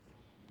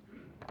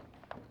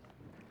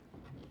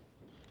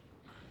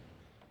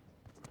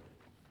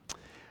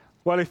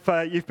Well, if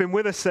you've been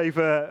with us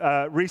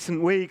over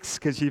recent weeks,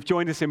 because you've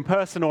joined us in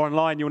person or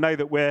online, you'll know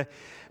that we're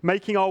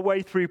making our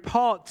way through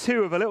part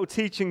 2 of a little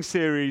teaching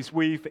series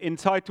we've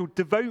entitled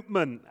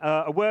Devotement,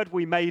 a word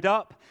we made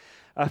up,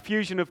 a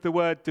fusion of the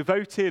word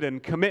devoted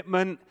and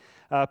commitment.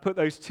 Put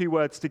those two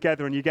words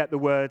together and you get the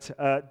word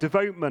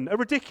devotement. A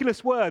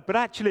ridiculous word, but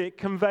actually it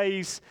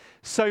conveys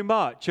so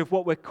much of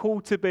what we're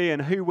called to be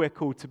and who we're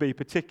called to be,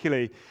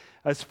 particularly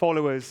as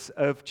followers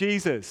of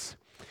Jesus.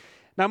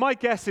 Now, my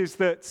guess is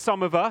that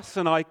some of us,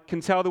 and I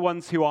can tell the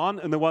ones who aren't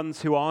and the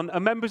ones who aren't, are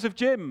members of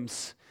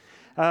gyms.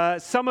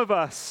 Some of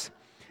us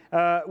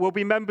will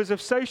be members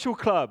of social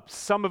clubs.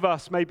 Some of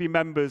us may be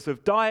members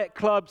of diet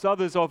clubs.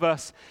 Others of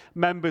us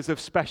members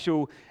of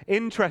special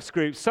interest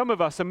groups. Some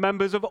of us are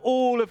members of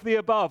all of the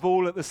above,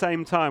 all at the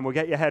same time. We'll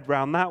get your head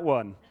around that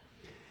one.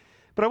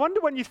 But I wonder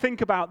when you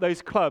think about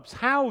those clubs,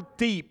 how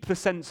deep the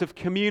sense of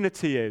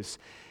community is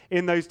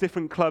in those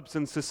different clubs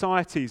and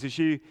societies as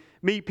you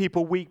meet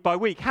people week by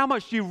week. How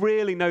much do you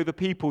really know the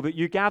people that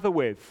you gather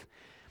with?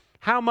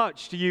 How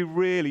much do you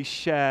really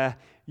share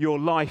your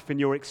life and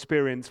your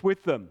experience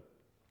with them?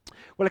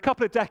 Well, a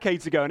couple of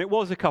decades ago, and it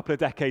was a couple of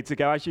decades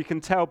ago, as you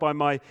can tell by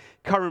my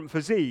current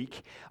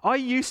physique, I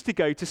used to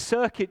go to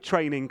circuit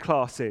training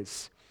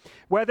classes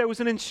where there was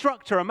an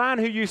instructor, a man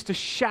who used to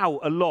shout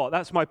a lot.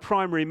 That's my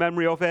primary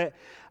memory of it.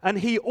 And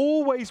he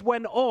always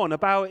went on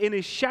about, in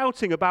his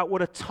shouting, about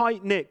what a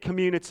tight-knit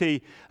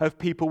community of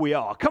people we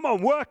are. Come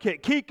on, work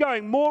it, keep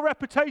going, more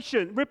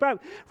repetitions.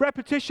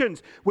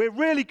 We're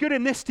really good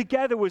in this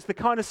together was the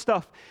kind of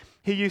stuff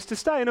he used to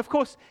say. And of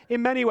course,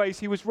 in many ways,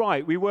 he was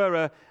right. We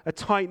were a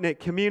tight-knit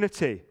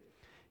community.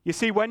 You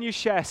see, when you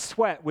share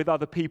sweat with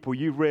other people,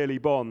 you really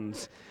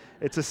bond.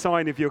 It's a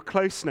sign of your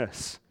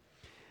closeness.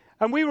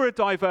 And we were a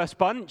diverse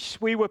bunch.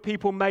 We were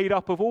people made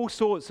up of all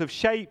sorts of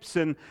shapes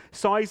and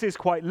sizes,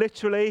 quite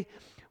literally.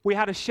 We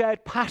had a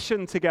shared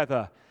passion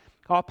together.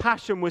 Our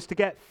passion was to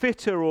get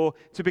fitter or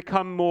to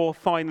become more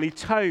finely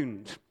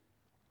toned.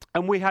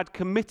 And we had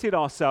committed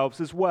ourselves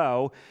as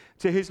well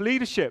to his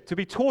leadership, to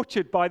be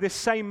tortured by this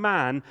same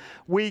man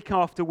week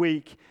after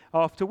week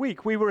after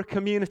week. We were a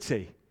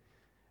community.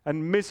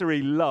 And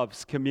misery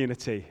loves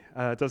community,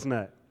 doesn't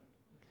it?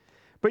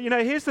 But, you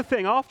know, here's the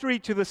thing. After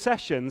each of the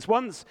sessions,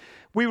 once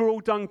we were all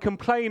done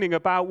complaining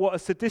about what a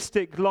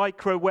sadistic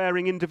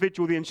lycra-wearing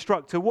individual the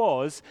instructor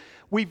was,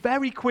 we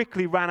very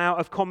quickly ran out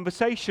of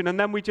conversation, and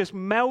then we just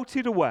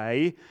melted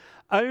away,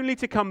 only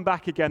to come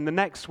back again the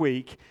next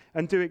week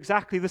and do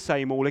exactly the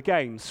same all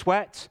again.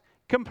 Sweat,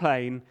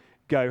 complain,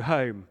 go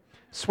home.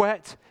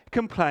 Sweat,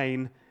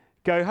 complain,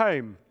 go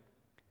home.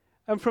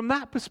 And from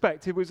that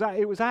perspective,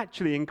 it was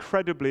actually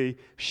incredibly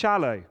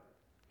shallow.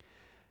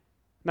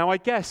 Now, I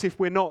guess if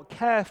we're not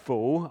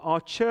careful,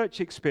 our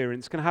church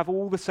experience can have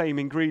all the same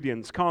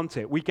ingredients, can't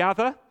it? We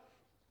gather,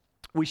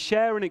 we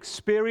share an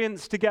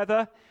experience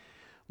together,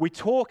 we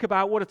talk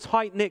about what a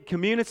tight-knit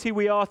community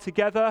we are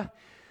together,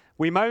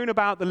 we moan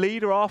about the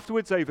leader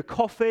afterwards over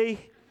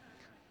coffee.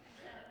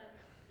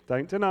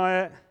 Don't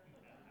deny it.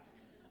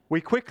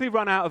 We quickly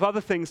run out of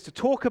other things to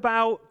talk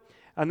about,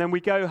 and then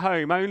we go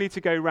home only to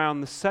go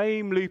round the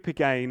same loop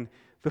again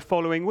the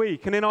following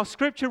week. And in our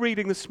scripture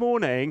reading this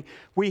morning,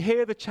 we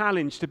hear the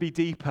challenge to be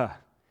deeper.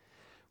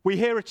 We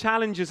hear a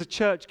challenge as a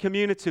church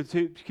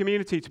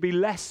community to be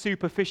less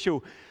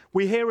superficial.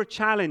 We hear a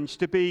challenge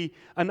to be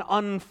an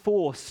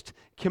unforced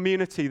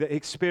community that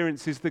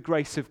experiences the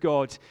grace of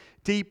God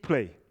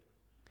deeply.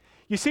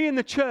 You see, in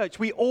the church,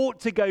 we ought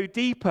to go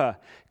deeper.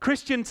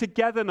 Christian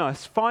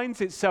togetherness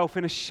finds itself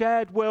in a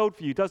shared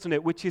worldview, doesn't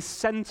it, which is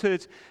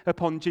centered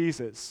upon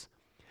Jesus.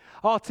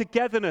 Our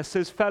togetherness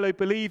as fellow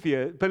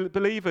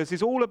believers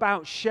is all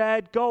about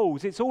shared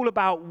goals. It's all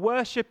about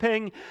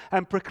worshiping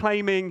and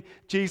proclaiming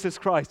Jesus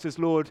Christ as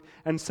Lord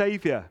and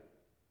Savior.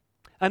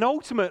 And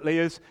ultimately,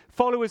 as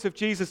followers of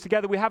Jesus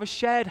together, we have a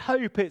shared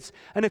hope. It's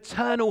an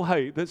eternal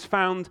hope that's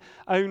found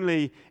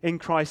only in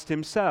Christ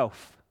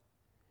himself.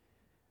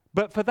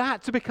 But for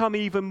that to become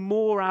even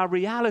more our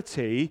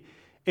reality,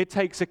 it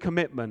takes a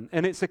commitment.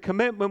 And it's a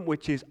commitment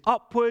which is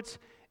upward,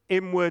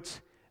 inward,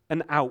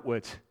 and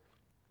outward.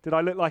 Did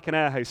I look like an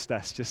air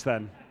hostess just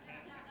then?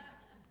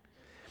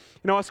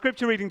 You know, our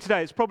scripture reading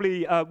today is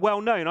probably well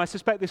known. I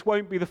suspect this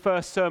won't be the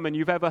first sermon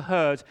you've ever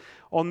heard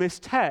on this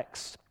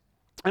text.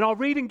 And our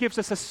reading gives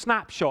us a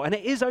snapshot, and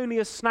it is only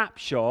a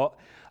snapshot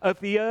of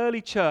the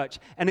early church,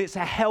 and it's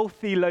a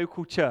healthy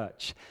local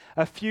church,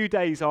 a few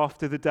days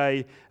after the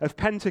day of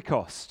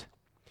Pentecost.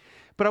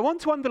 But I want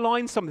to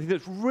underline something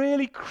that's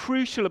really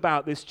crucial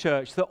about this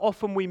church that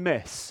often we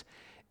miss.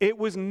 It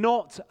was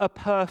not a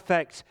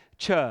perfect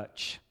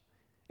church.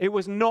 It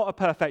was not a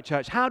perfect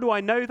church. How do I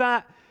know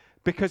that?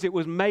 Because it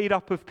was made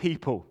up of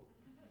people.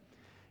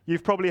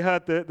 You've probably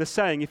heard the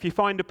saying, if you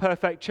find a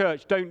perfect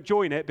church, don't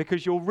join it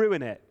because you'll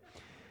ruin it.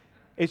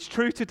 It's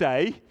true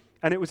today,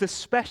 and it was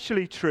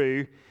especially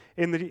true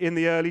in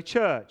the early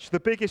church. The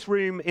biggest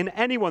room in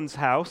anyone's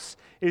house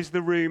is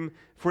the room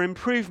for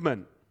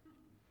improvement.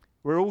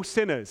 We're all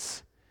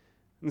sinners.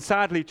 And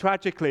sadly,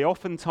 tragically,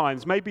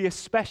 oftentimes, maybe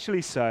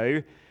especially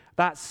so,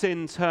 that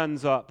sin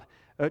turns up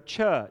at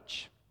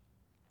church.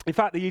 In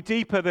fact, the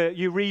deeper that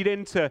you read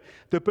into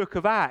the book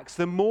of Acts,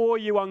 the more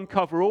you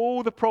uncover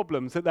all the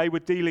problems that they were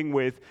dealing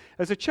with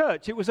as a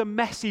church. It was a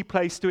messy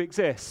place to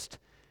exist.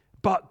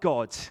 But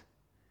God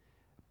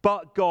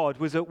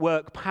was at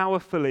work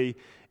powerfully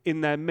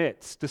in their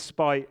midst,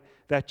 despite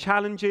their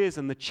challenges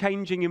and the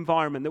changing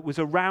environment that was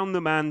around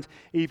them and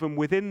even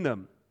within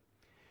them.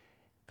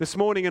 This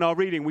morning in our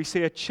reading, we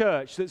see a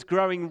church that's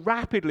growing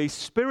rapidly,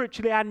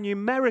 spiritually and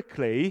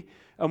numerically,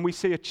 and we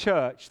see a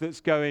church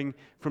that's going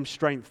from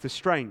strength to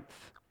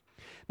strength.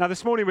 Now,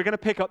 this morning, we're going to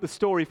pick up the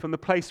story from the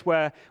place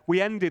where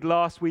we ended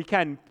last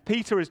weekend.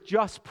 Peter has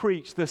just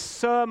preached the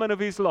sermon of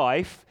his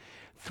life.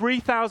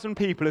 3,000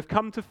 people have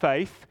come to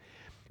faith.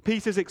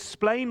 Peter's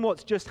explained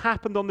what's just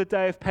happened on the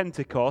day of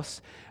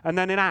Pentecost. And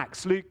then in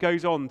Acts, Luke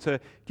goes on to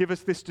give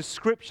us this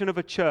description of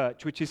a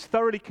church which is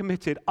thoroughly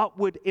committed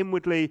upward,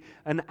 inwardly,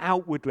 and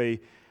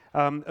outwardly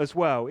as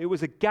well. It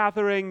was a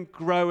gathering,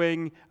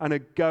 growing, and a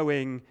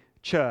going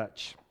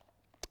church.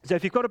 So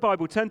if you've got a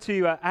Bible, turn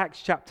to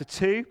Acts chapter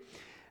 2.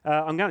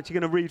 I'm actually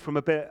going to read from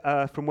a bit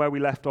from where we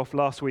left off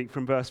last week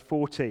from verse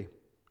 40.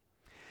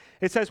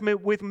 It says,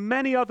 with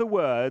many other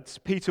words,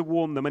 Peter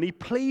warned them, and he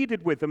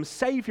pleaded with them,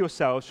 save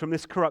yourselves from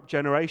this corrupt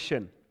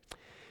generation.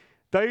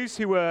 Those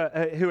who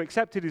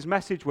accepted his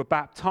message were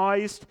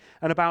baptized,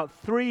 and about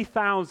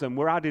 3,000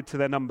 were added to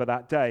their number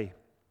that day.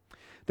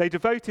 They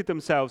devoted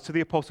themselves to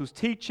the apostles'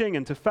 teaching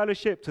and to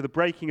fellowship, to the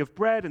breaking of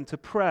bread and to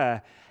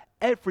prayer.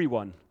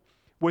 Everyone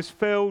was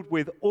filled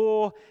with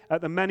awe at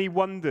the many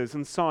wonders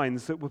and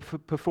signs that were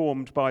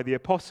performed by the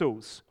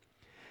apostles.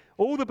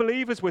 All the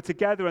believers were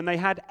together and they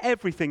had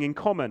everything in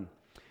common.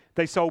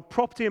 They sold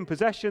property and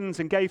possessions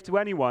and gave to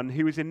anyone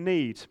who was in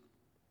need.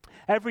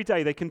 Every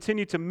day they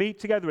continued to meet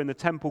together in the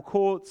temple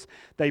courts.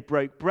 They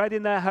broke bread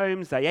in their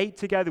homes. They ate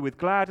together with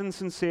glad and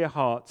sincere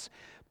hearts,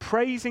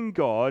 praising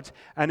God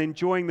and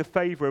enjoying the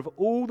favor of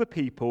all the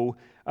people.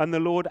 And the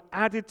Lord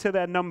added to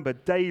their number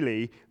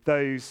daily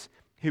those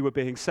who were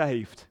being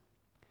saved.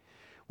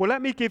 Well,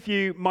 let me give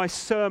you my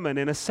sermon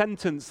in a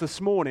sentence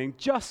this morning,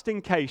 just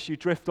in case you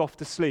drift off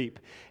to sleep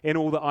in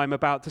all that I'm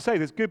about to say.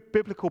 There's good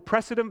biblical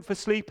precedent for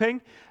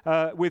sleeping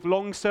with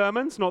long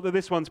sermons. Not that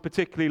this one's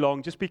particularly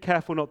long. Just be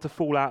careful not to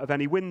fall out of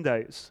any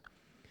windows.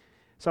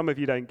 Some of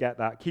you don't get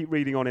that. Keep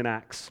reading on in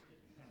Acts.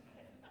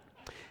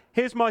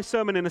 Here's my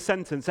sermon in a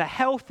sentence. A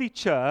healthy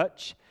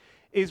church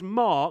is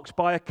marked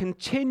by a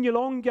continual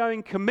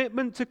ongoing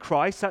commitment to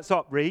Christ, that's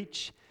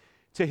Upreach,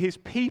 to his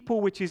people,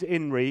 which is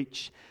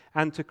Inreach,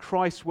 and to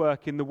Christ's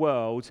work in the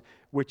world,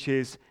 which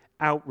is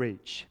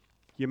Outreach.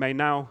 You may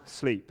now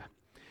sleep.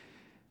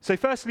 So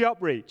firstly,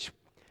 Upreach.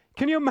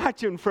 Can you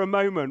imagine for a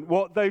moment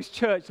what those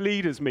church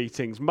leaders'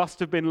 meetings must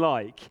have been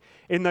like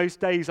in those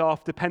days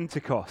after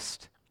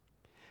Pentecost?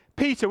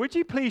 Peter, would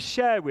you please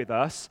share with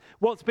us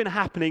what's been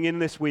happening in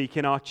this week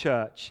in our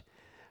church?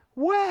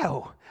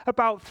 Well,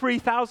 about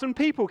 3,000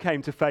 people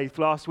came to faith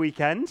last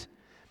weekend.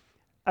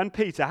 And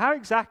Peter, how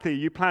exactly are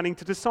you planning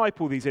to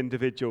disciple these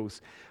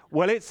individuals?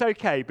 Well, it's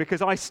okay,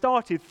 because I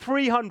started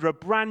 300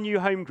 brand new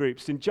home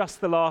groups in just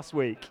the last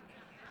week.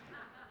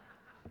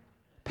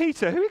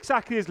 Peter, who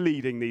exactly is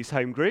leading these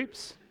home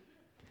groups?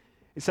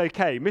 It's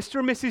okay. Mr.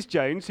 and Mrs.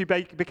 Jones, who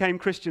became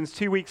Christians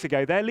 2 weeks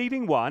ago, they're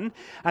leading one.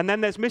 And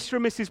then there's Mr.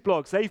 and Mrs.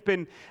 Bloggs. They've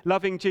been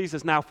loving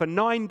Jesus now for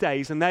 9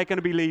 days, and they're going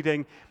to be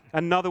leading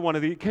another one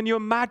of these. Can you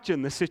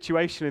imagine the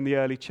situation in the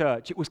early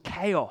church? It was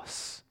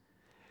chaos.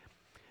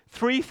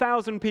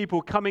 3,000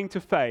 people coming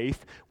to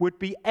faith would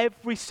be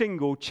every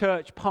single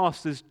church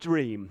pastor's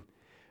dream,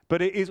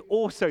 but it is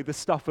also the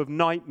stuff of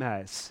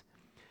nightmares.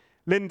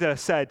 Linda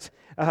said,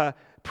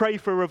 pray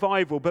for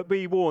revival, but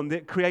be warned,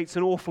 it creates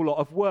an awful lot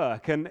of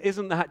work. And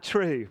isn't that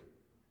true?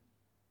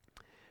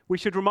 We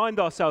should remind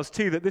ourselves,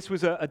 too, that this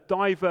was a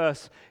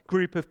diverse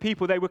group of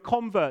people. They were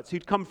converts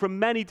who'd come from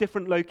many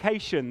different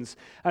locations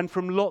and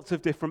from lots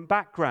of different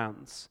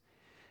backgrounds.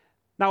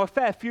 Now, a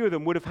fair few of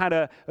them would have had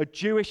a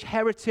Jewish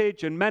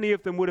heritage, and many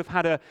of them would have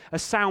had a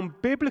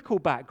sound biblical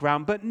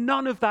background, but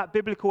none of that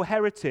biblical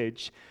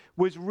heritage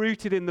was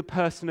rooted in the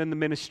person and the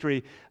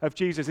ministry of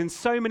Jesus. In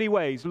so many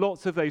ways,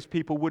 lots of those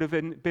people would have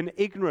been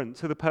ignorant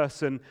to the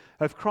person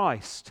of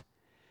Christ.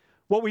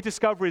 What we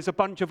discover is a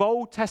bunch of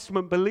Old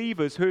Testament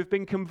believers who have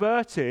been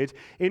converted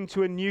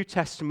into a New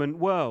Testament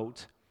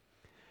world.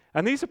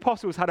 And these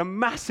apostles had a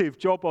massive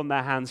job on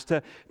their hands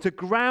to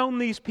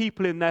ground these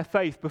people in their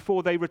faith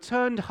before they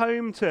returned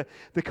home to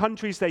the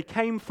countries they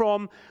came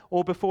from,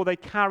 or before they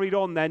carried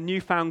on their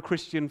newfound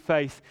Christian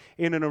faith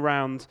in and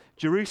around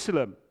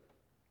Jerusalem.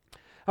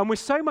 And with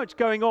so much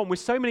going on, with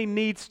so many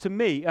needs to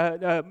meet,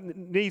 the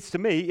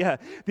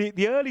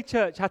early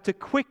church had to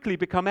quickly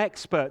become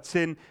experts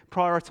in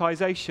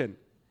prioritization.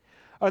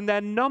 And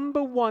their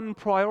number one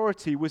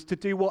priority was to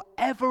do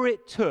whatever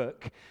it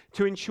took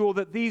to ensure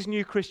that these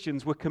new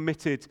Christians were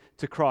committed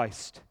to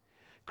Christ.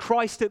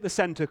 Christ at the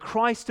center,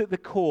 Christ at the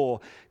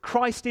core,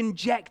 Christ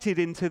injected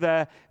into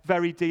their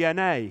very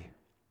DNA.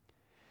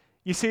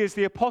 You see, as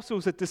the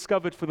apostles had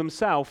discovered for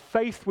themselves,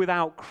 faith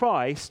without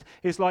Christ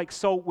is like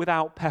salt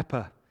without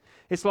pepper.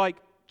 It's like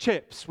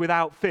chips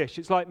without fish.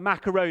 It's like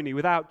macaroni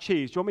without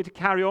cheese. Do you want me to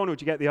carry on, or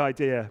do you get the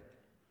idea?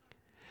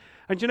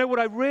 And do you know what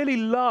I really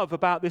love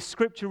about this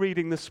scripture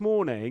reading this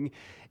morning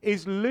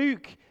is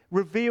Luke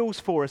reveals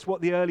for us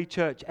what the early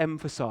church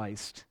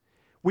emphasized.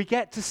 We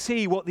get to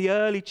see what the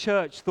early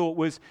church thought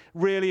was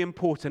really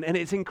important, and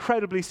it's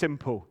incredibly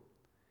simple.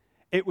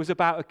 It was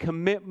about a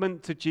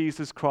commitment to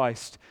Jesus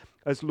Christ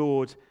as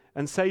Lord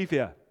and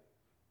Savior.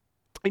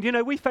 And you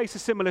know, we face a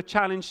similar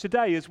challenge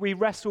today as we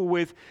wrestle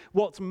with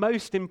what's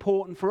most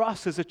important for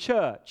us as a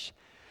church.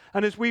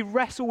 And as we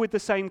wrestle with the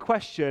same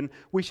question,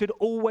 we should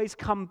always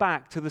come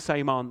back to the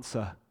same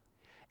answer.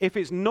 If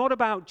it's not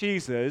about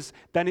Jesus,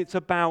 then it's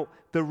about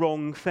the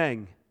wrong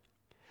thing.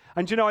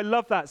 And you know, I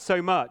love that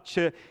so much.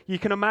 You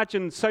can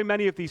imagine so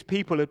many of these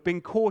people have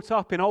been caught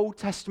up in Old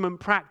Testament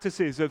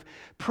practices of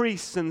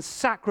priests and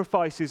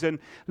sacrifices and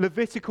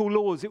Levitical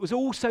laws. It was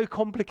all so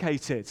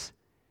complicated.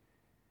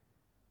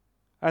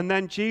 And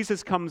then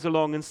Jesus comes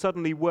along and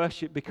suddenly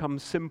worship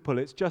becomes simple.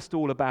 It's just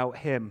all about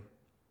him.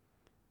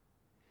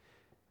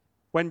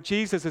 When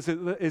Jesus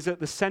is at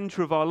the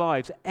center of our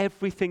lives,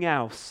 everything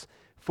else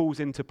falls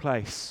into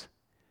place.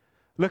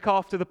 Look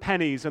after the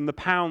pennies and the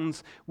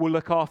pounds will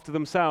look after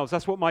themselves.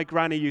 That's what my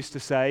granny used to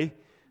say.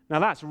 Now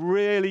that's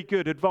really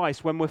good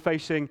advice when we're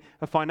facing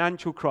a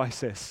financial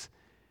crisis.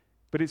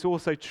 But it's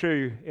also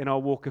true in our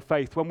walk of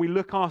faith. When we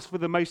look after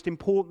the most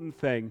important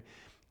thing,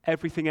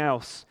 everything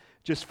else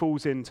just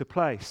falls into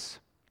place.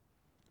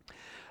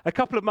 A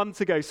couple of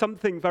months ago,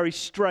 something very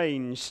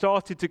strange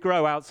started to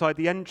grow outside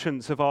the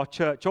entrance of our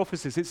church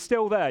offices. It's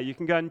still there. You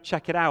can go and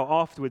check it out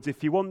afterwards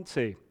if you want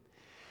to.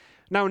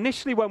 Now,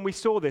 initially when we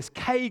saw this,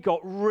 Kay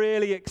got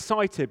really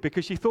excited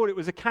because she thought it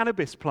was a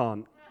cannabis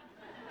plant.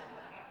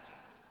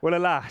 Well,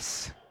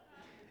 alas,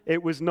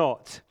 it was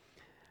not.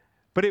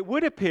 But it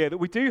would appear that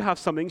we do have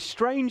something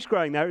strange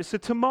growing there. It's a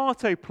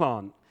tomato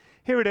plant.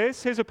 Here it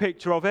is. Here's a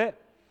picture of it.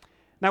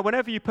 Now,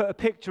 whenever you put a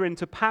picture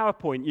into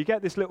PowerPoint, you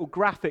get this little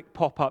graphic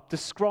pop up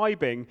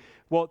describing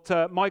what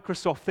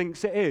Microsoft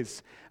thinks it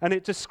is. And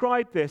it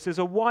described this as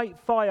a white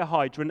fire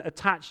hydrant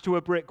attached to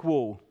a brick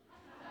wall.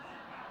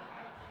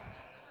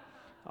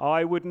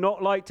 I would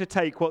not like to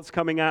take what's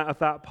coming out of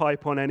that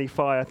pipe on any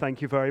fire,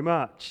 thank you very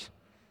much.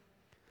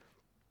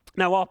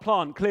 Now, our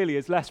plant clearly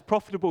is less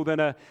profitable than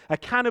a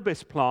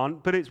cannabis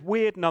plant, but it's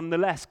weird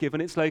nonetheless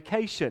given its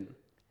location.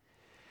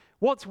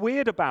 What's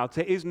weird about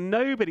it is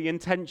nobody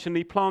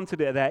intentionally planted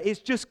it there.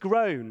 It's just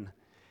grown.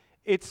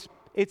 It's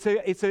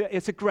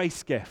a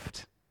grace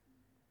gift.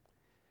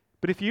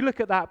 But if you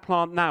look at that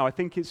plant now, I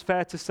think it's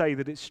fair to say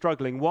that it's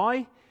struggling.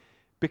 Why?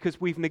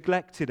 Because we've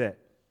neglected it.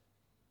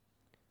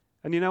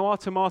 And you know, our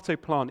tomato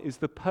plant is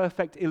the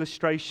perfect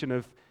illustration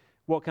of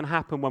what can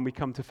happen when we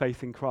come to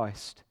faith in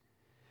Christ.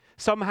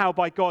 Somehow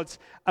by God's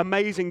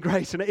amazing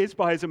grace, and it is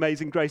by his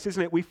amazing grace,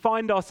 isn't it? We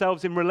find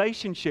ourselves in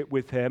relationship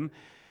with him.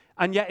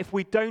 And yet, if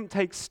we don't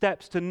take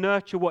steps to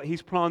nurture what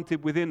he's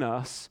planted within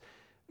us,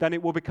 then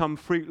it will become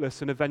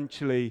fruitless and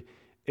eventually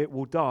it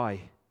will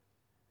die.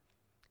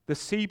 The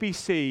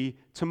CBC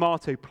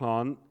tomato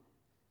plant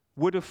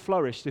would have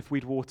flourished if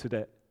we'd watered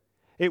it.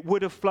 It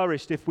would have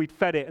flourished if we'd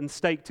fed it and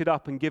staked it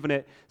up and given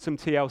it some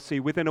TLC.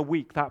 Within a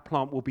week, that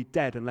plant will be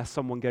dead unless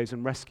someone goes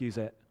and rescues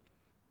it.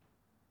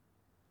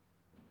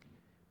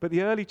 But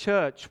the early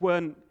church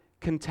weren't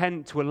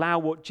content to allow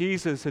what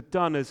Jesus had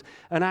done as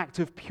an act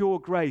of pure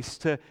grace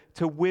to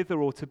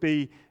wither or to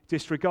be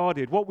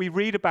disregarded. What we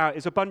read about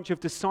is a bunch of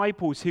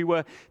disciples who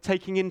were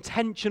taking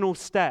intentional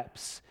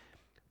steps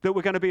that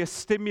were going to be a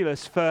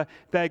stimulus for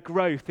their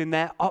growth in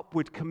their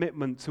upward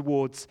commitment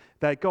towards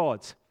their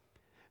God.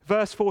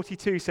 Verse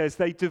 42 says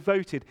they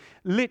devoted.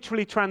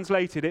 Literally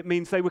translated, it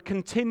means they were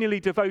continually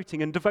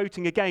devoting and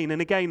devoting again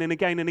and again and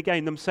again and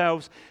again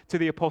themselves to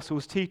the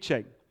apostles'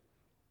 teaching.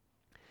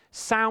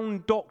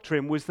 Sound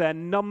doctrine was their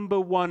number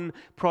one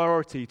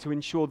priority to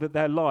ensure that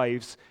their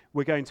lives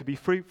were going to be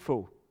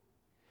fruitful.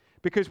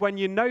 Because when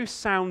you know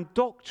sound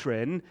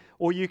doctrine,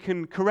 or you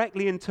can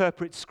correctly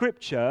interpret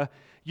Scripture,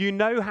 you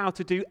know how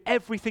to do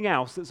everything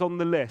else that's on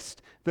the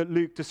list that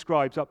Luke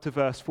describes up to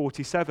verse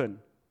 47.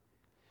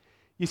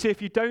 You see,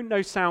 if you don't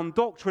know sound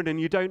doctrine and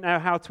you don't know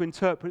how to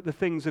interpret the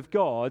things of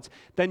God,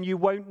 then you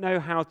won't know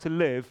how to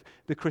live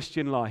the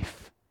Christian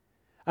life.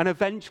 And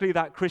eventually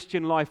that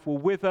Christian life will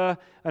wither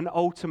and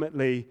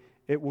ultimately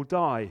it will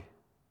die.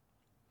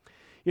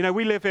 You know,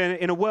 we live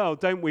in a world,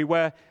 don't we,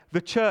 where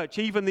the church,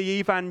 even the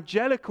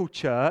evangelical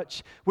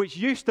church, which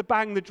used to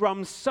bang the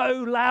drums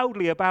so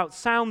loudly about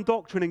sound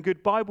doctrine and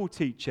good Bible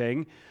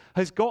teaching,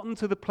 has gotten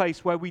to the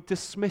place where we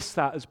dismiss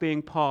that as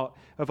being part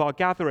of our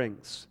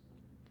gatherings.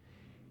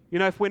 You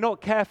know, if we're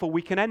not careful,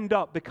 we can end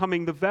up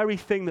becoming the very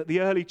thing that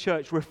the early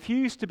church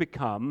refused to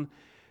become,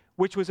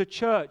 which was a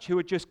church who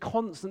were just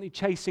constantly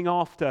chasing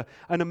after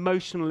an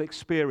emotional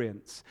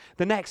experience,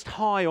 the next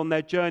high on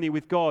their journey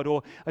with God,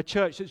 or a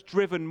church that's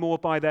driven more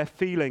by their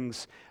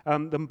feelings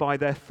than by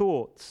their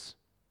thoughts.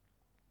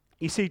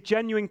 You see,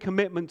 genuine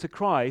commitment to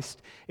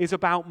Christ is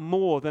about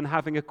more than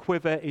having a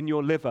quiver in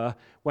your liver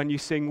when you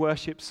sing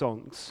worship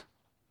songs.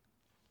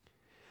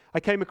 I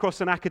came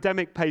across an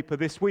academic paper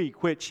this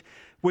week which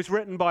was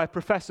written by a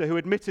professor who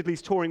admittedly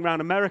is touring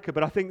around America,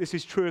 but I think this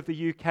is true of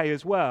the UK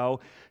as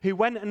well, who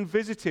went and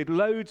visited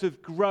loads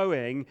of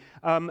growing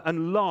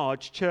and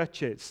large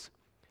churches.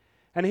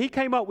 And he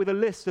came up with a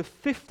list of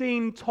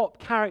 15 top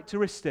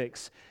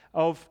characteristics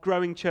of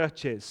growing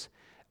churches,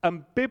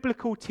 and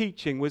biblical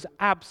teaching was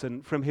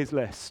absent from his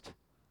list.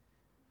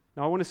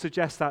 Now, I want to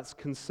suggest that's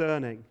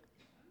concerning.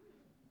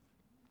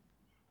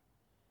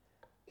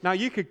 Now,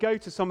 you could go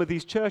to some of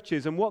these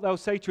churches and what they'll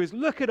say to you is,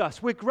 look at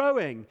us, we're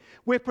growing,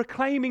 we're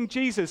proclaiming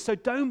Jesus, so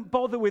don't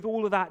bother with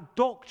all of that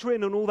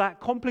doctrine and all that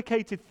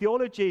complicated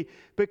theology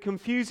that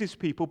confuses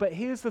people. But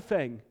here's the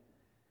thing.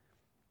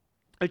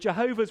 A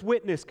Jehovah's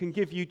Witness can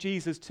give you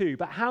Jesus too,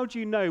 but how do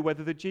you know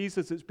whether the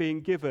Jesus that's being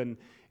given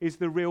is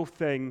the real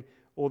thing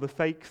or the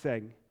fake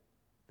thing?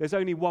 There's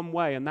only one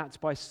way, and that's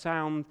by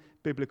sound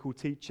biblical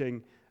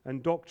teaching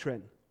and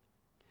doctrine.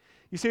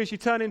 You see, as you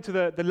turn into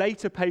the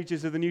later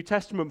pages of the New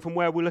Testament from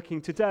where we're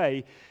looking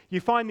today, you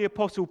find the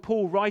Apostle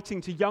Paul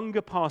writing to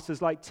younger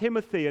pastors like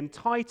Timothy and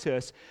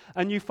Titus,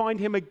 and you find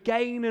him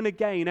again and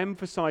again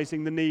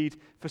emphasizing the need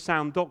for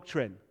sound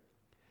doctrine.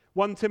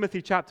 1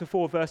 Timothy chapter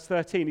 4, verse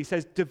 13, he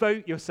says,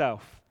 devote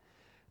yourself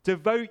to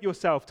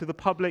the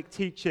public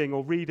teaching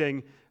or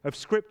reading of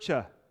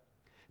Scripture.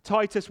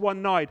 Titus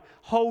 1:9,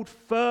 hold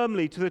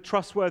firmly to the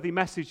trustworthy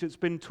message that's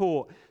been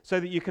taught so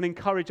that you can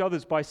encourage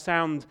others by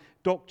sound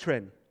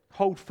doctrine.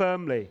 Hold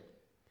firmly.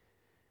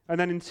 And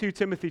then in 2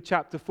 Timothy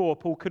chapter 4,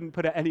 Paul couldn't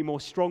put it any more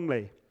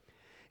strongly.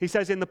 He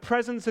says, in the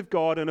presence of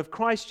God and of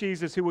Christ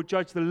Jesus, who will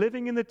judge the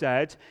living and the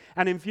dead,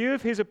 and in view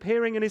of his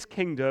appearing in his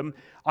kingdom,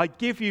 I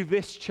give you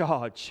this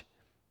charge.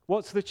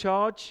 What's the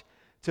charge?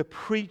 To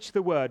preach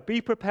the word.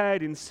 Be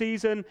prepared in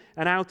season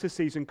and out of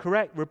season.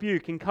 Correct,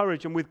 rebuke,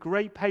 encourage, and with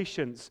great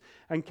patience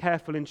and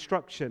careful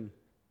instruction.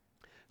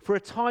 For a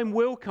time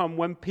will come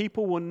when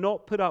people will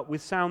not put up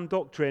with sound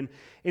doctrine.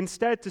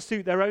 Instead, to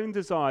suit their own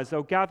desires,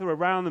 they'll gather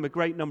around them a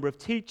great number of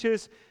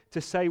teachers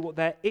to say what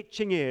their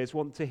itching ears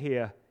want to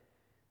hear.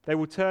 They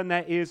will turn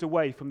their ears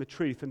away from the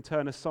truth and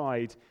turn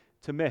aside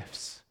to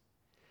myths.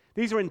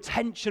 These are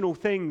intentional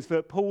things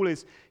that Paul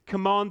is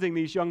commanding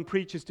these young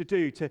preachers to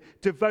do, to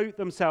devote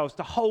themselves,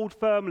 to hold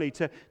firmly,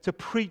 to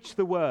preach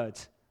the word.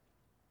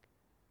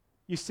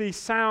 You see,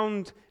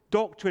 sound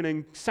doctrine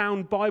and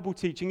sound Bible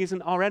teaching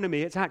isn't our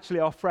enemy, it's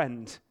actually our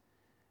friend.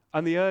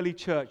 And the early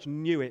church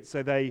knew it,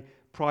 so they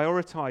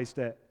prioritized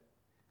it.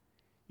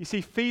 You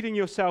see, feeding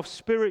yourself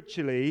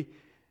spiritually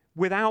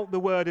without the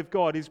Word of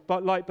God is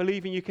but like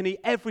believing you can eat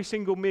every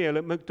single meal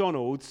at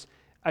McDonald's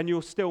and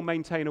you'll still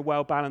maintain a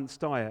well-balanced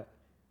diet.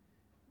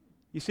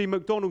 You see,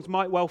 McDonald's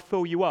might well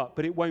fill you up,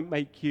 but it won't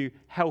make you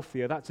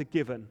healthier. That's a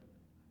given.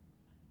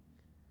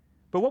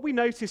 But what we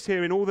notice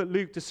here in all that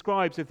Luke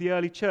describes of the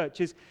early church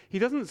is he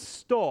doesn't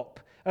stop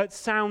at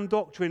sound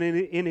doctrine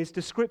in his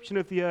description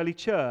of the early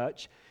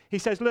church. He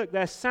says, look,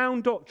 their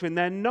sound doctrine,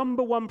 their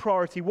number one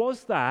priority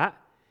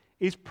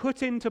is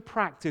put into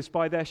practice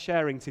by their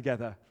sharing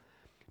together,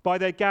 by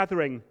their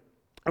gathering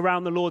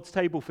around the Lord's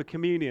table for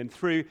communion,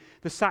 through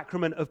the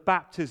sacrament of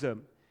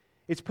baptism.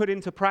 It's put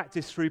into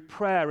practice through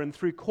prayer and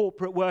through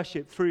corporate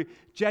worship, through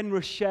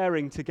generous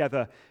sharing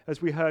together,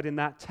 as we heard in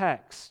that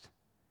text.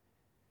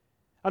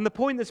 And the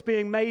point that's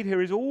being made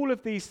here is all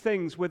of these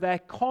things were their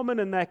common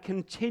and their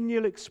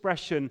continual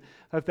expression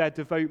of their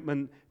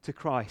devotement to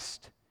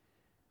Christ.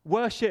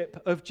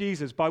 Worship of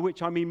Jesus, by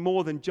which I mean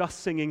more than just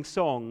singing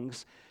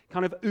songs,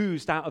 kind of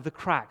oozed out of the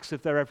cracks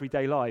of their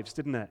everyday lives,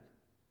 didn't it?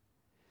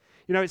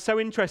 You know, it's so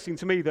interesting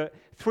to me that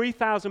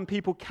 3,000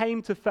 people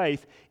came to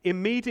faith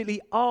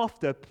immediately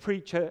after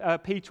Peter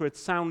had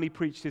soundly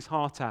preached his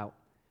heart out.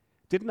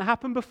 Didn't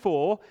happen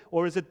before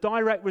or as a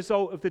direct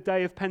result of the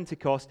day of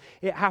Pentecost.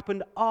 It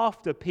happened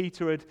after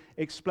Peter had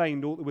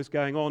explained all that was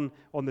going on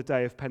the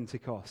day of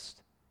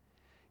Pentecost.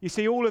 You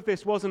see, all of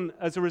this wasn't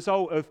as a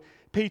result of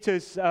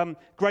Peter's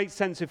great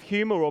sense of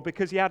humor or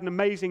because he had an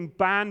amazing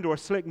band or a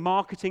slick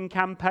marketing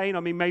campaign.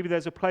 I mean, maybe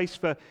there's a place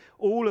for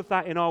all of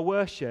that in our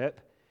worship.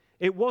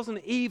 It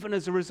wasn't even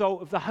as a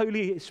result of the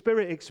Holy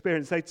Spirit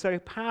experience they'd so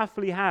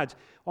powerfully had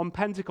on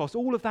Pentecost.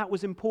 All of that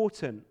was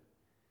important.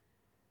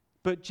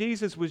 But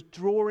Jesus was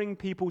drawing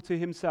people to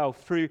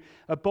himself through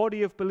a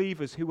body of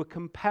believers who were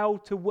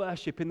compelled to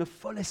worship in the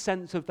fullest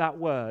sense of that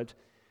word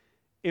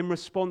in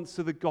response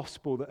to the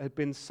gospel that had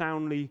been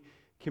soundly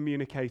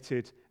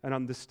communicated and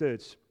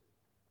understood.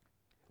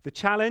 The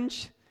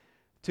challenge,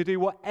 to do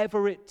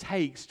whatever it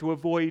takes to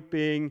avoid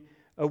being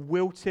a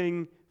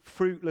wilting,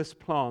 fruitless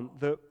plant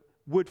that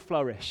would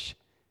flourish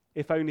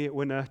if only it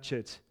were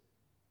nurtured,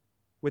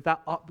 with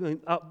that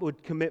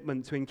upward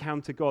commitment to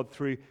encounter God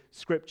through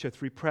Scripture,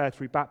 through prayer,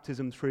 through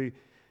baptism, through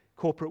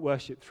corporate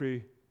worship,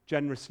 through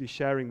generously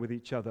sharing with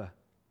each other.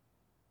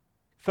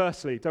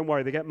 Firstly, don't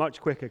worry, they get much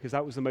quicker because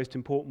that was the most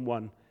important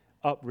one,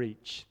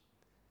 upreach.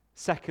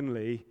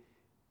 Secondly,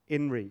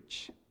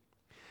 inreach.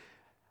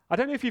 I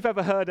don't know if you've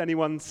ever heard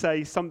anyone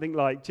say something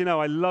like, do you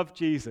know, I love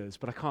Jesus,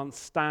 but I can't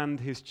stand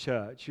his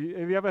church.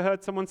 Have you ever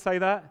heard someone say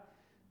that?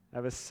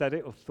 Ever said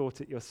it or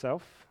thought it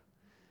yourself?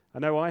 I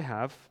know I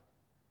have.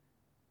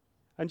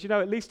 And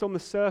at least on the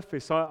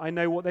surface, I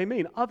know what they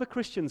mean. Other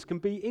Christians can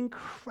be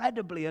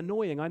incredibly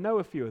annoying. I know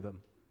a few of them.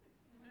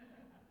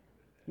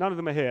 None of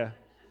them are here.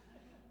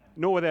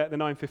 Nor were they at the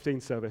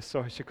 9:15 service,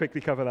 so I should quickly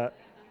cover that.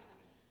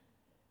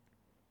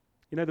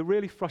 The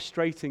really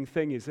frustrating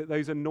thing is that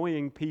those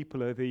annoying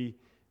people are the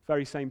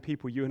very same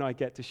people you and I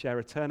get to share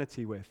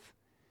eternity with.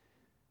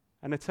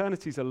 And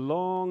eternity's a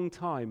long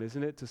time,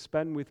 isn't it, to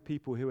spend with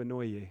people who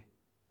annoy you.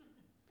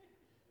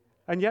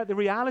 And yet the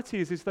reality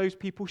is those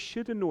people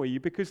should annoy you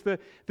because the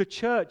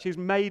church is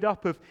made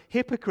up of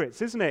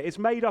hypocrites, isn't it? It's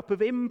made up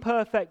of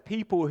imperfect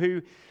people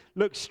who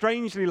look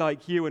strangely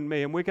like you and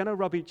me, and we're going to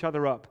rub each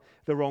other up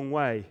the wrong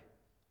way.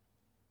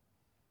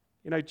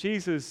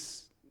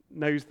 Jesus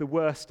knows the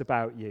worst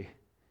about you.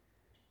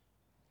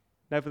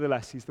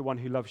 Nevertheless, he's the one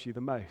who loves you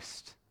the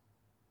most.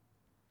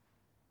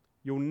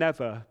 You'll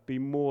never be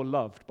more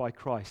loved by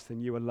Christ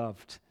than you are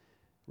loved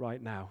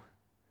right now.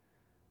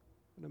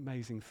 An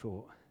amazing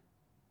thought.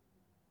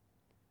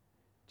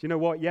 Do you know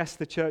what? Yes,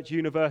 the church,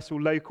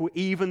 universal, local,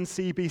 even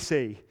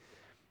CBC,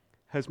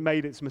 has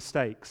made its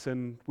mistakes,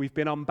 and we've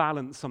been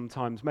unbalanced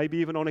sometimes. Maybe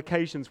even on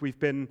occasions we've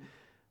been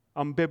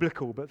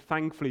unbiblical, but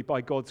thankfully,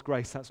 by God's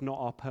grace, that's not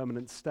our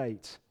permanent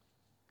state.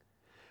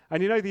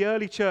 And the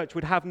early church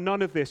would have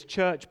none of this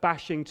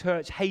church-bashing,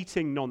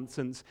 church-hating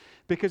nonsense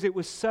because it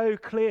was so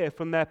clear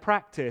from their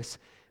practice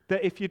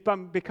that if you'd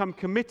become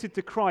committed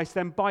to Christ,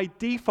 then by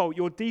default,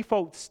 your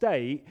default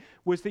state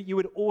was that you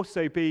would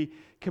also be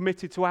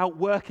committed to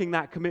outworking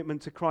that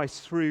commitment to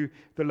Christ through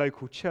the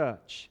local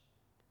church.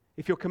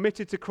 If you're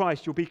committed to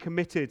Christ, you'll be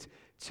committed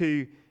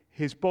to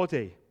his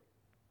body.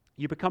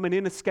 You become an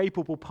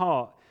inescapable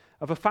part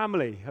of a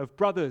family of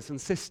brothers and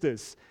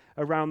sisters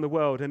around the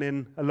world and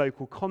in a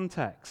local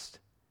context.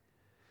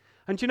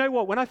 And do you know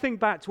what? When I think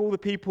back to all the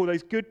people,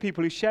 those good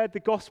people who shared the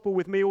gospel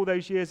with me all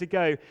those years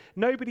ago,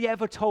 nobody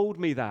ever told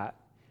me that.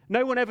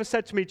 No one ever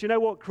said to me, do you know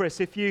what, Chris,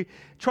 if you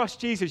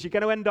trust Jesus, you're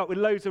going to end up with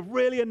loads of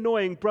really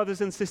annoying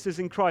brothers and sisters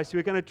in Christ who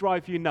are going to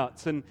drive you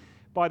nuts. And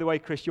by the way,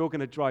 Chris, you're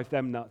going to drive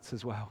them nuts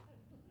as well.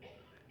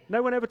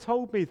 No one ever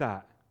told me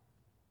that.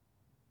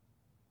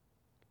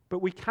 But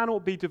we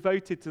cannot be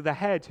devoted to the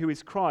head, who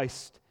is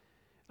Christ,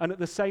 and at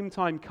the same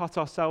time cut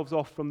ourselves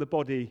off from the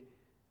body,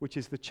 which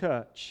is the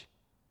church.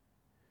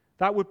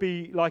 That would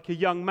be like a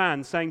young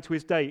man saying to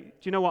his date,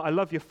 do you know what, I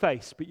love your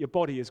face, but your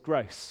body is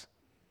gross.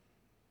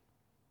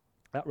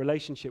 That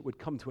relationship would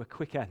come to a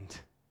quick end.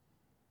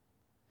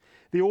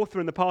 The author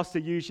and the pastor,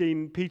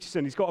 Eugene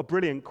Peterson, he's got a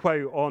brilliant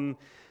quote on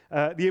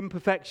the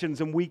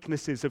imperfections and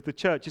weaknesses of the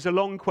church. It's a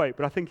long quote,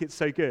 but I think it's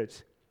so good.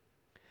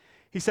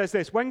 He says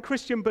this: when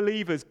Christian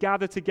believers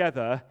gather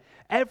together,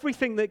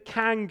 everything that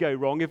can go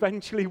wrong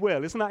eventually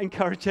will. Isn't that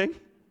encouraging?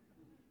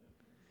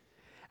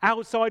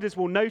 Outsiders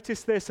will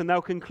notice this and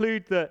they'll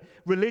conclude that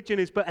religion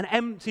is but an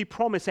empty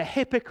promise, a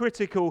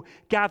hypocritical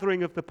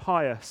gathering of the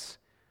pious.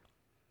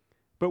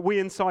 But we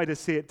insiders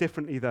see it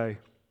differently, though.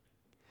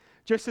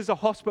 Just as a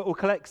hospital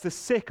collects the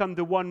sick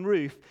under one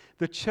roof,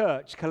 the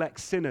church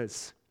collects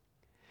sinners.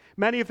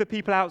 Many of the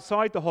people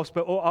outside the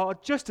hospital are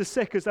just as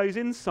sick as those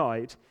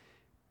inside,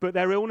 but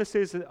their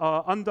illnesses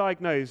are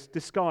undiagnosed,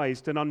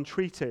 disguised, and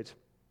untreated.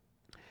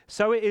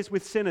 So it is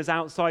with sinners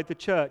outside the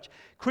church.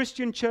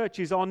 Christian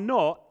churches are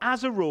not,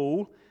 as a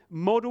rule,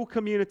 model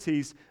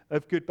communities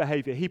of good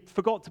behavior. He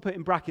forgot to put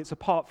in brackets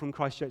apart from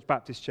Christchurch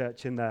Baptist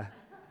Church in there.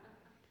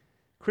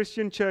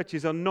 Christian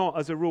churches are not,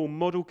 as a rule,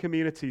 model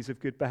communities of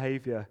good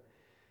behavior,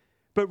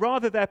 but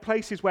rather they're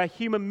places where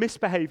human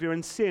misbehavior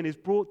and sin is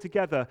brought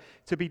together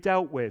to be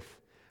dealt with.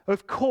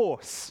 Of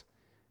course,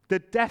 the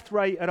death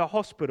rate at a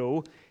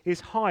hospital is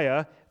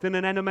higher than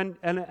an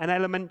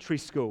elementary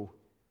school.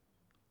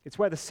 It's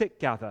where the sick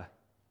gather.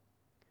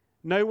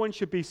 No one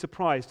should be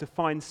surprised to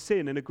find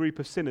sin in a group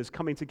of sinners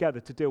coming together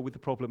to deal with the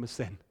problem of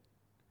sin.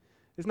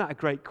 Isn't that a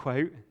great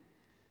quote?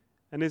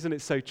 And isn't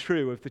it so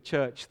true of the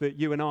church that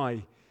you and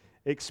I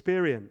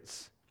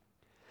experience?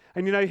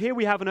 And here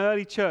we have an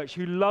early church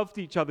who loved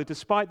each other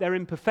despite their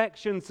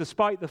imperfections,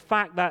 despite the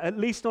fact that, at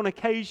least on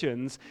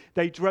occasions,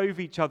 they drove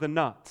each other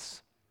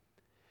nuts.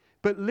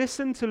 But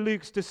listen to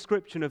Luke's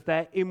description of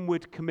their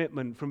inward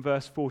commitment from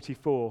verse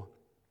 44.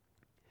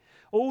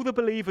 All the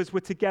believers were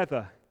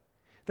together.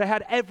 They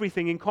had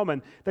everything in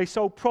common. They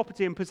sold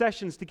property and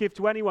possessions to give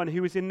to anyone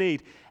who was in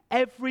need.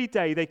 Every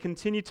day they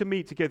continued to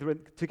meet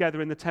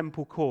together in the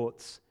temple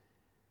courts.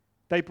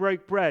 They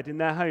broke bread in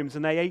their homes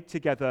and they ate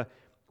together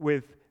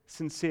with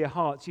sincere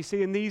hearts. You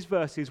see, in these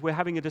verses, we're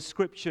having a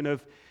description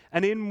of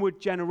an inward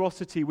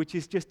generosity which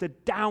is just a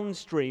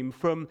downstream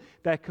from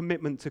their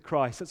commitment to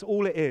Christ. That's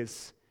all it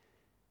is.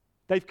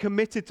 They've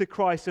committed to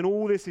Christ, and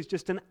all this is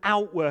just an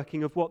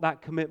outworking of what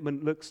that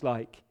commitment looks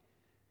like.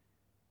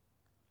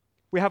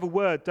 We have a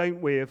word, don't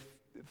we, of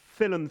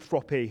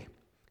philanthropy,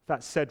 if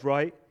that's said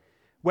right,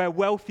 where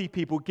wealthy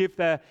people give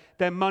their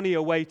money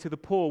away to the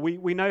poor.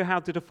 We know how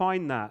to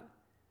define that.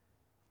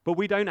 But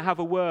we don't have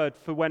a word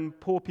for when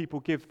poor people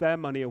give their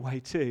money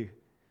away too.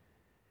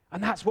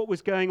 And that's what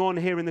was going on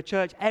here in the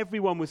church.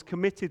 Everyone was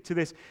committed to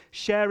this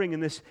sharing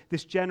and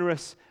this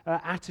generous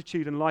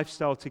attitude and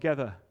lifestyle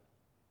together.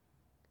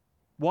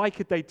 Why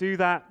could they do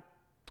that?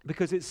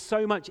 Because it's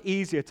so much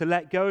easier to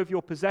let go of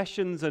your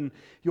possessions and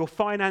your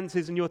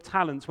finances and your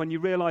talents when you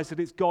realize that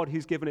it's God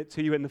who's given it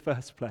to you in the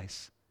first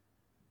place.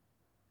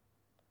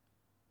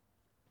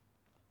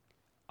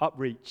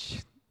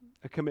 Upreach,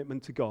 a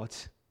commitment to God.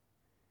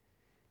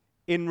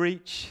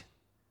 Inreach,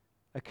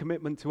 a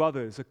commitment to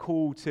others, a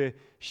call to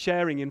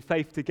sharing in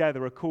faith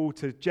together, a call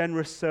to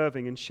generous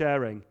serving and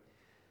sharing.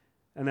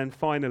 And then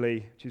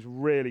finally, which is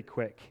really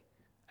quick,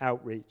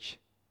 outreach.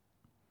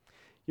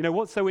 You know,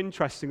 what's so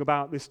interesting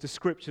about this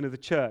description of the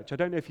church, I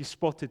don't know if you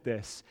spotted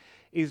this,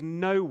 is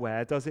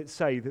nowhere does it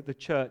say that the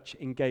church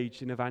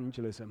engaged in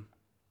evangelism.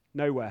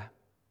 Nowhere.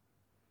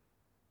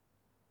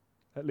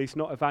 At least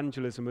not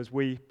evangelism as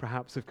we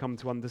perhaps have come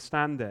to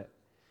understand it.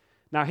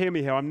 Now hear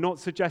me here, I'm not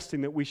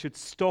suggesting that we should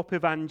stop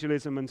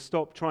evangelism and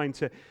stop trying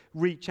to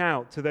reach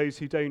out to those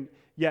who don't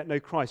yet know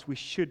Christ. We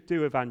should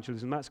do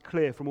evangelism, that's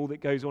clear from all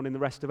that goes on in the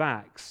rest of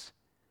Acts.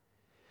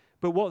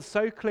 But what's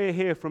so clear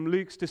here from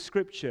Luke's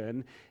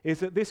description is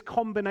that this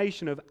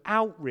combination of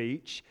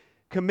outreach,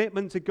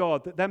 commitment to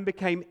God, that then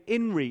became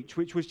inreach,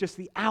 which was just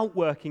the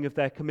outworking of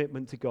their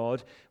commitment to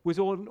God, was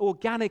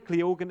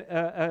organically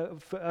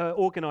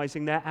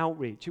organizing their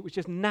outreach. It was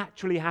just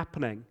naturally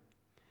happening.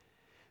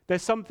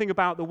 There's something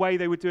about the way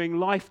they were doing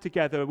life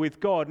together with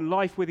God and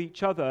life with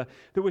each other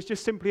that was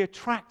just simply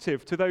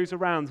attractive to those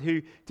around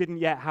who didn't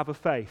yet have a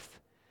faith.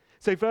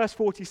 So verse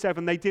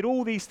 47, they did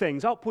all these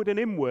things, upward and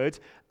inward,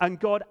 and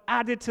God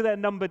added to their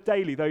number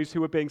daily those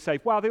who were being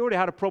saved. Wow, they already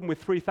had a problem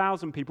with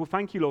 3,000 people.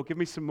 Thank you, Lord, give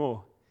me some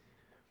more.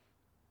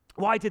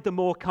 Why did the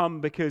more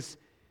come? Because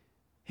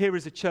here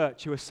is a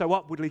church who are so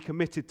upwardly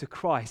committed to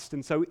Christ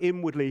and so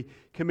inwardly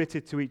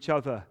committed to each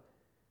other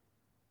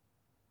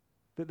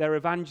that their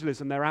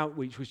evangelism, their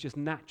outreach was just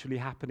naturally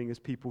happening as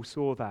people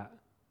saw that.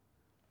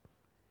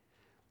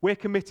 We're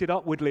committed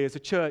upwardly as a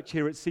church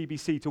here at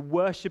CBC to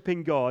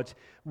worshiping God.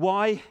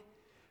 Why?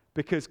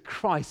 Because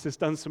Christ has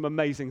done some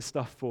amazing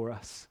stuff for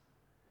us.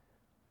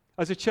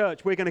 As a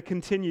church, we're going to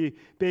continue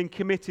being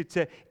committed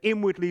to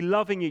inwardly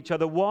loving each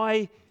other.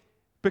 Why?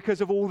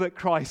 Because of all that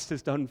Christ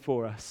has done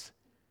for us.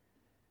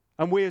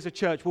 And we as a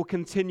church will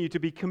continue to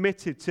be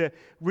committed to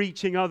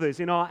reaching others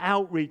in our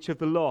outreach of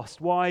the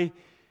lost. Why?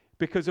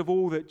 Because of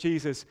all that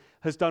Jesus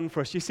has done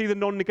for us. You see the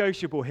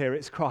non-negotiable here,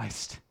 it's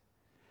Christ.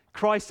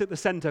 Christ at the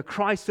center,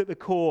 Christ at the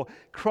core,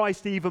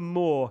 Christ even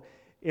more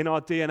in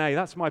our DNA.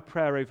 That's my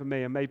prayer over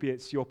me, and maybe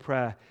it's your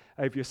prayer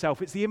over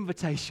yourself. It's the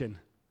invitation.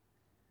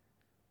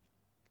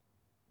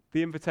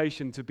 The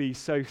invitation to be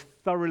so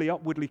thoroughly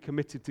upwardly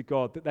committed to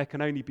God that there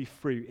can only be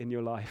fruit in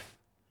your life.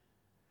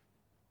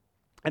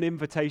 An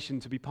invitation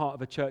to be part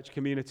of a church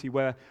community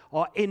where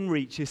our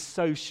inreach is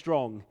so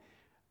strong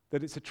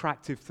that it's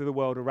attractive to the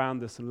world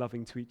around us and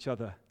loving to each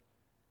other.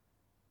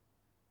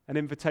 An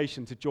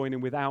invitation to join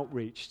in with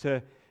outreach,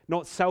 to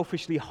not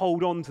selfishly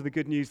hold on to the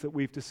good news that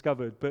we've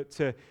discovered, but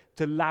to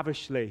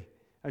lavishly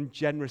and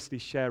generously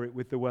share it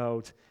with the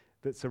world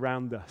that's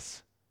around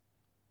us.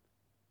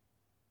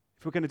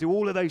 If we're going to do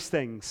all of those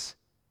things,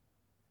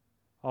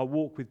 our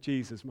walk with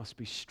Jesus must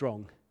be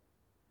strong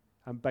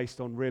and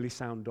based on really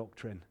sound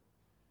doctrine.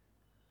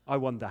 I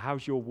wonder,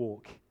 how's your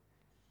walk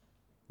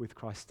with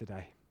Christ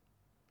today?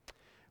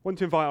 I want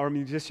to invite our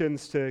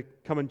musicians to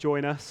come and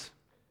join us.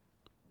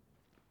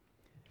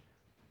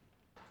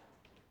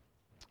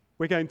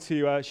 We're going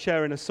to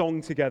share in a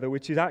song together,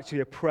 which is actually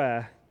a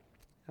prayer,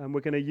 and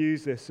we're going to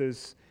use this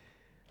as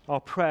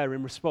our prayer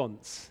in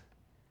response.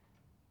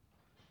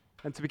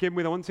 And to begin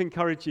with, I want to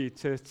encourage you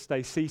to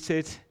stay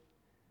seated,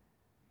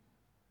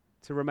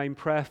 to remain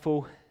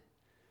prayerful,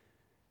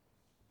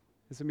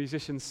 as the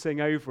musicians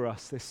sing over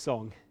us this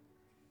song.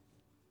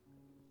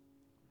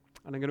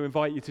 And I'm going to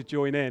invite you to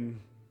join in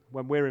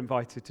when we're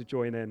invited to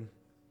join in.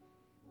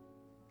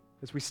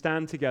 As we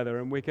stand together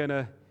and we're going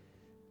to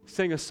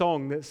sing a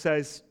song that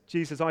says,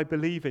 Jesus, I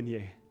believe in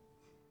you.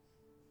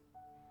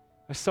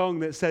 A song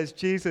that says,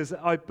 Jesus,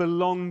 I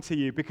belong to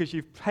you because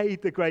you've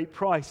paid the great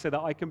price so that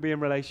I can be in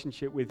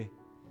relationship with you.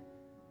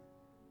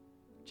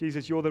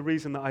 Jesus, you're the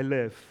reason that I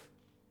live,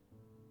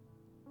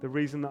 the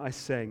reason that I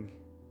sing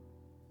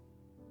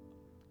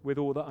with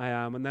all that I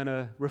am. And then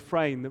a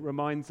refrain that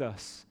reminds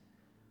us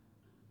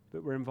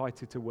that we're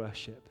invited to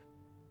worship.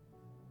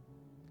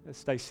 Let's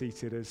stay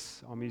seated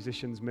as our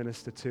musicians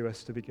minister to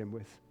us to begin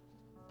with.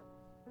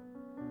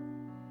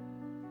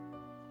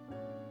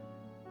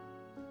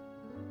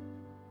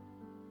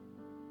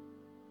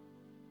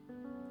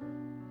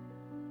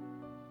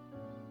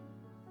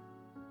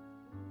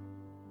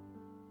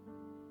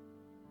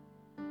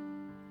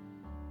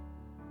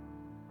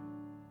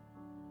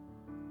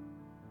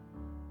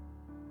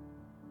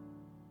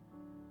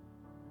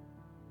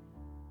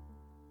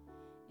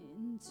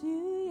 Into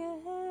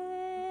your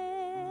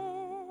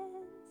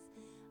hands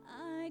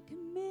I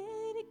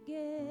commit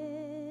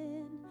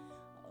again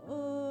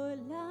all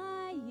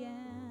I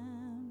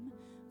am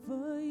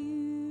for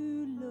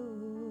you,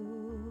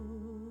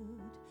 Lord.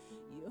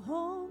 You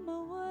hold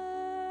my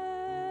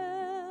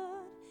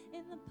world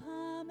in the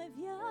palm of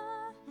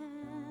your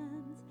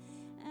hand,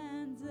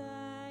 and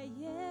I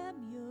am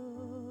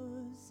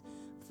yours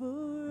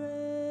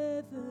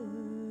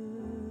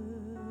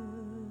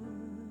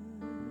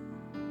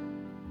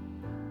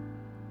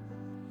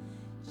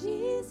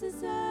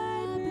Jesus,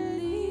 I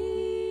believe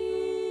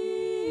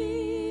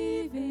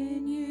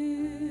in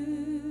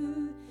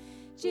you.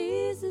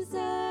 Jesus,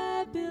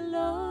 I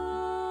belong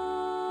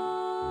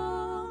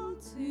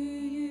to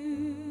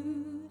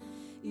you.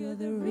 You're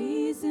the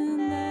reason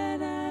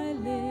that I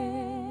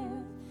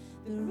live,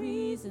 the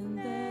reason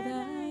that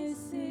I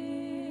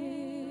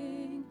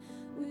sing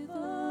with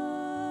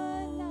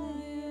all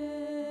I am.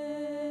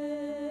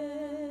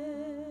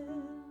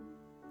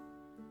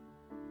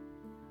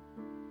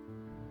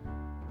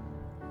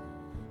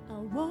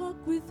 I'll walk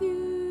with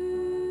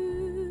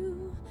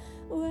you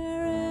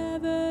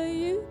wherever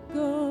you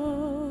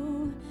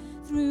go,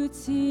 through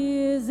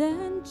tears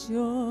and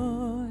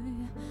joy.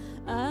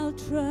 I'll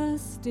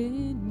trust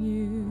in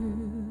you,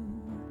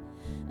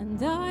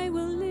 and I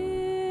will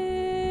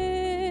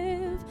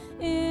live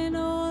in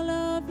all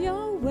of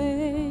your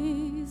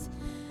ways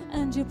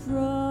and your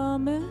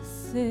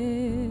promises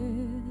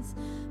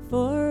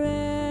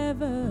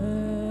forever.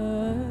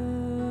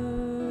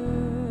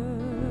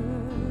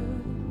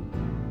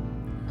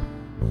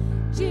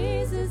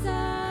 Jesus,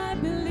 I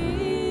believe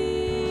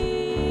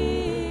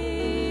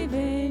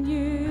in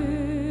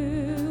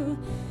you.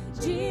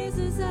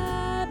 Jesus,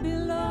 I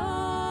belong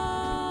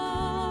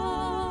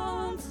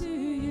to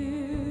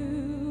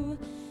you.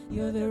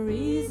 You're the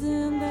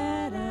reason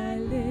that I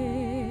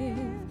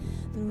live,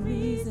 the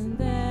reason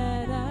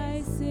that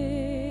I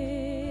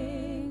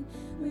sing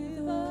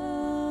with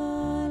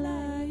all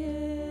I am.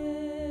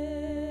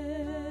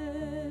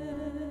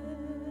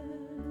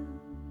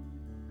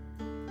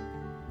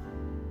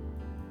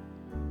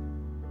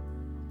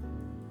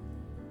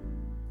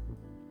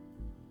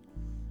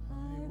 I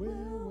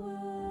will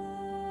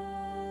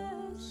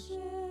worship.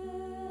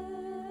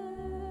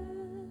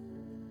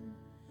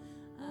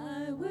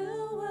 I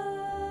will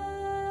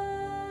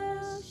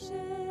worship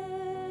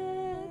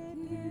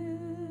you.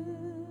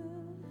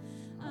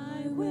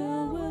 I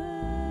will worship.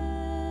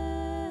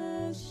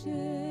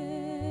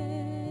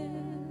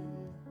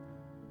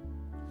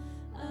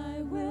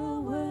 I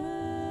will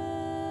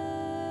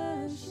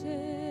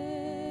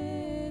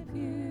worship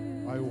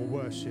you. I will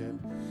worship.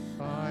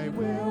 I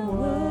will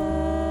worship.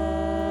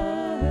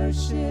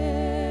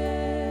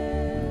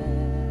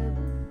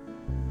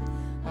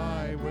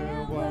 I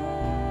will worship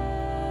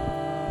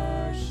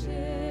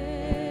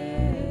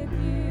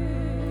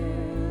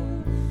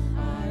you.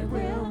 I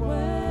will worship.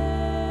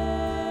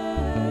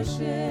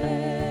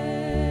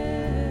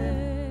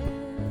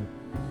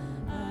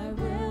 I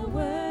will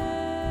worship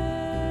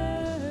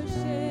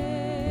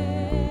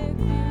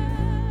you.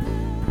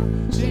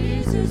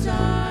 Jesus,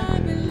 I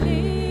believe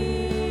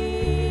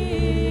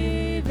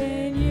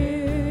in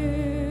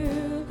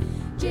you.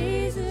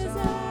 Jesus,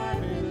 I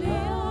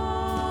belong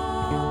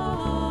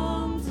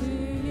to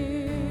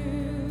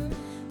you.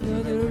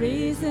 You're the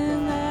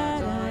reason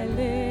that I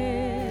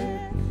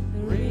live, the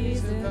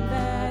reason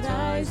that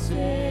I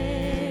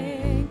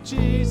sing.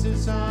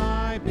 Jesus,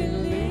 I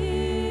Believe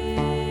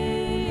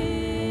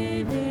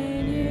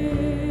in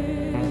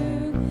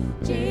you.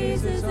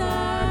 Jesus,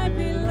 I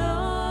belong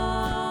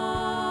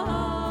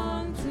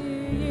to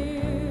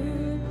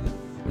you.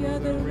 You're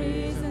the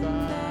reason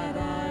that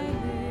I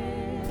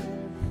live,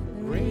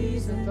 the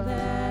reason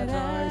that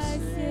I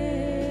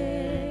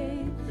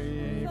sing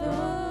with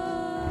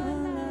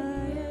all I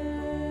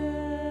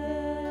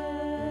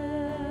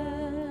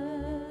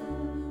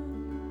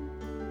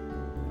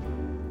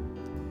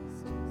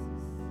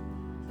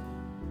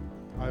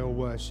am. I will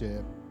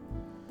worship.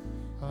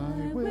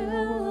 I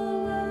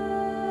will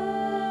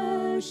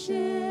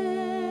worship.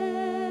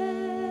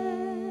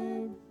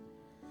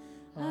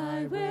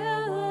 I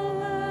will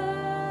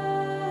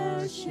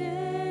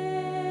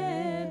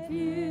worship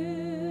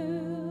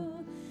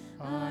you.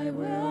 I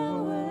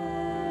will worship.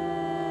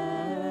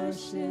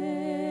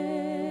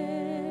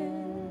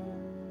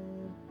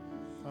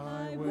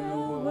 I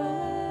will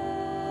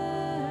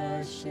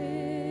worship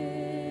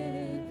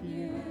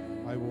you.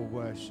 I will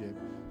worship.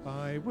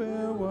 I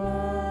will worship.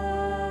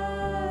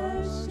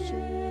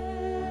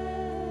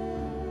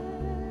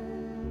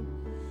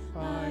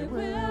 I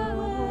will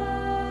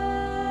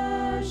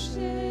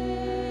worship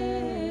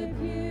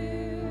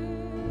you.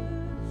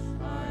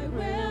 I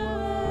will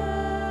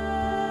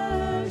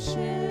worship.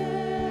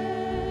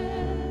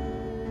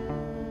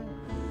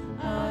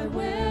 I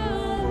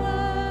will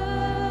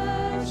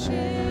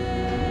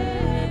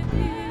worship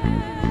you.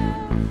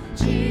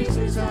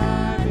 Jesus,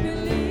 I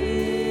believe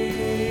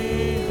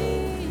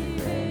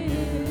in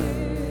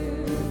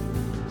you.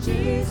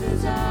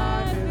 Jesus,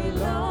 I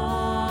belong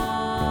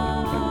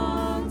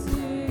to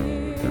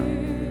you.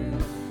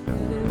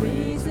 You're the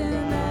reason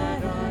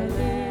that I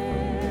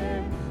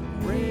live,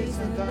 the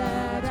reason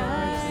that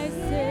I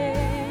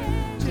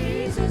sing.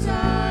 Jesus,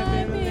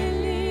 I believe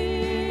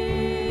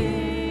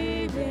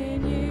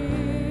in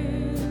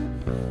you.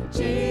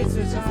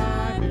 Jesus,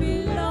 I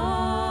belong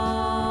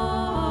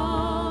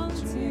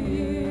to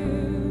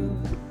you.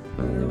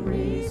 You're the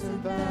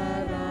reason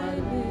that I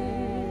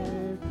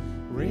live,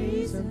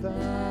 reason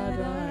that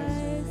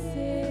I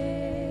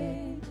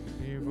sing.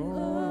 With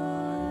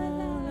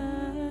all I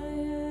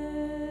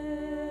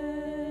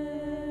am.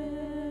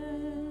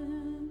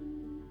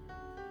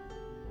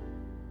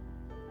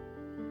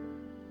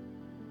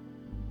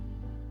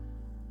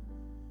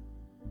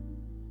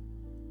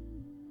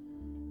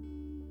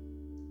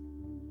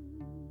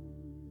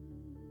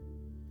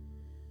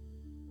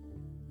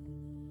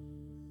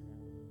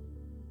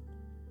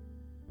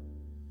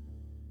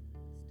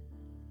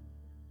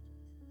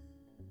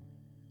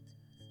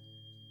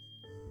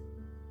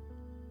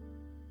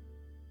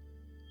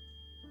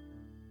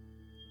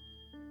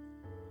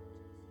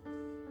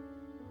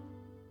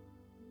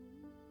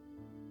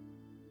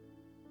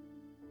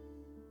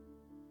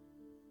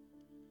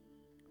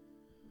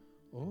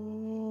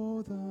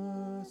 All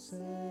the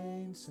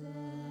saints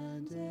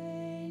and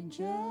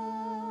angels,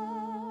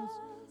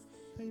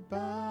 they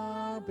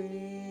bow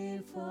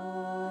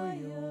before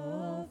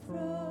your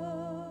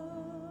throne.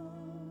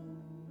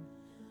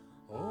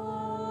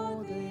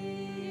 All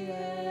the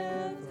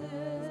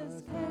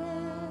elders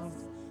cast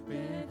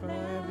their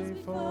crowns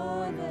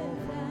before your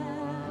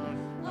throne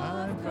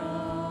of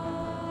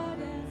God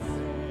and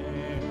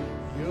say,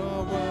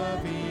 you're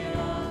worthy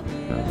of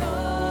it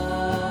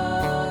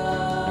all.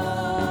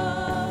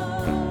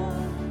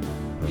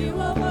 You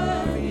are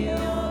worthy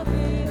of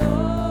it all.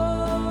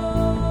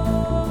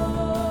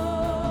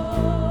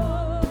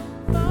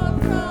 For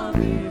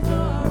from you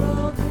are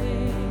all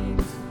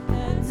things,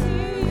 and to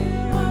you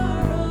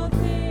are all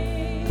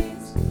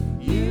things.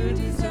 You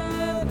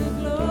deserve the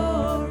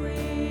glory.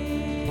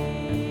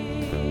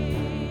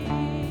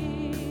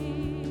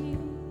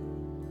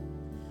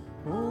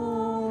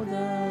 All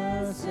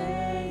the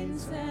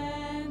saints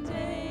and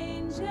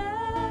angels,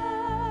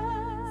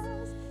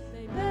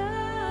 they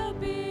bow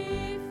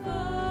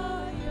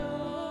before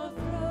your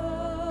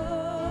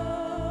throne.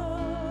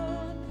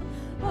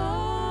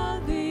 All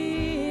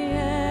the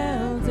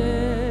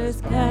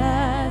elders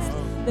cast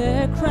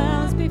their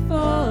crowns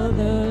before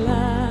the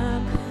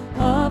Lamb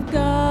of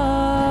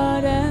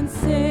God and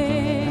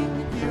sing,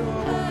 you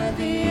are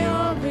worthy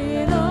of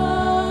it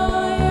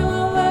all. You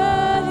are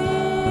worthy.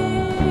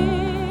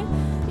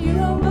 You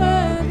are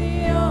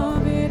worthy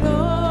of it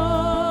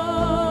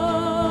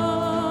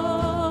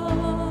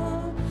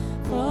all.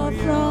 For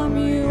from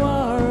you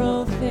are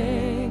all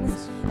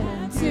things,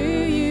 and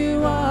to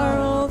you are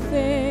all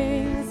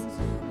things.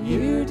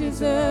 You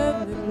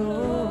deserve the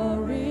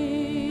glory.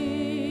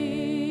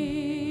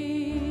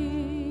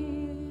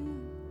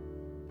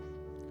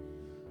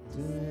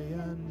 Day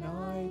and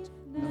night,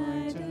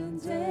 night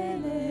and day,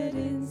 let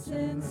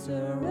incense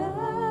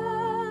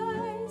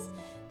arise.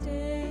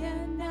 Day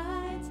and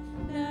night,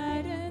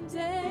 night and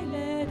day,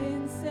 let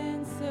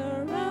incense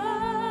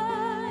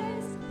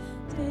arise.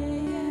 Day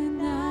and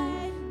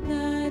night,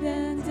 night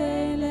and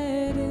day,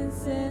 let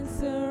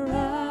incense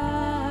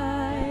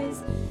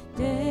arise.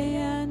 Day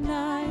and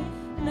night,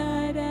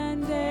 night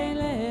and day,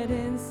 let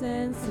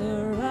incense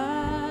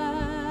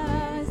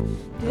arise.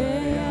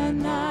 Day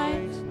and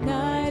night,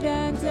 night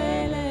and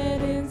day,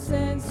 let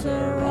incense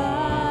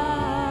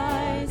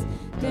arise.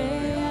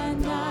 Day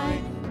and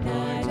night,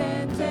 night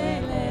and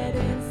day, let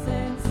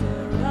incense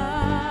arise.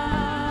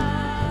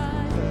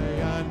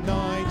 Day and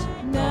night,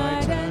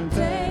 Night and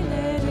day,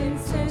 let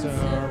incense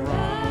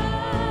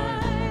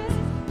arise.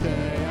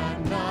 Day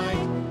and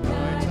night,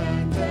 night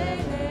and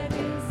day, let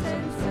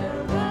incense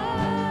arise.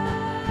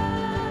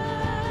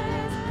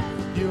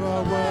 you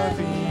are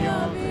worthy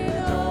of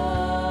it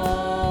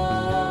all.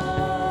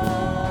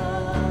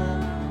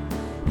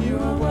 You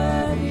are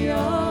worthy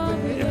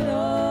of it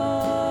all.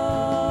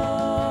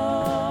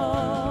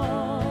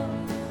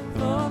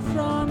 For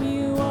from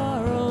you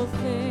are all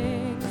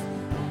things,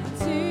 and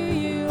to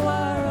you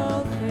are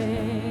all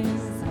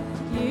things.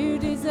 You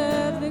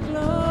deserve the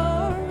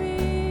glory.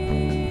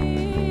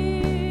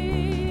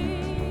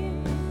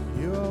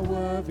 You are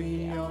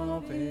worthy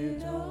of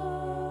it all.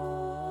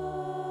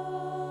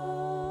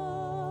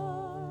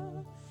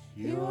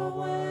 You are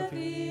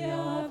worthy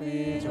of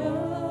it all.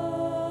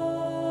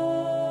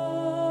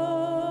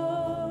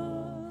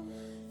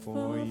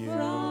 For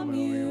from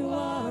you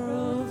are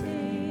all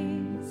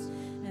things,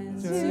 and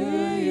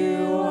to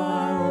you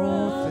are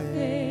all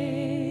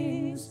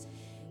things.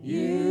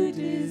 You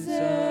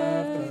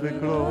deserve The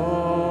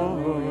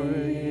glory.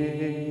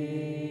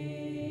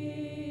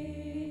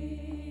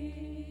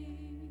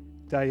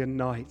 Day and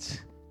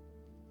night.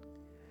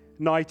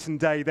 Night and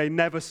day, they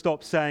never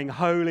stop saying,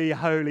 holy,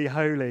 holy,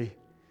 holy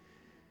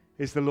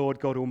is the Lord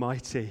God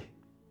Almighty,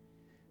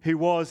 who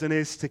was and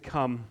is to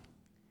come.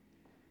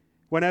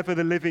 Whenever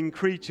the living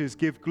creatures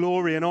give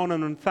glory and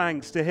honor and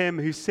thanks to him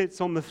who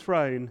sits on the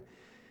throne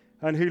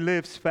and who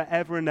lives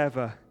forever and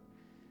ever,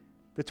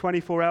 the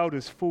 24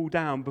 elders fall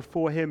down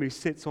before him who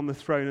sits on the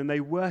throne and they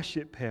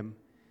worship him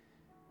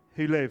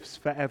who lives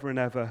forever and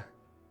ever.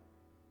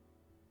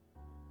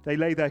 They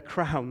lay their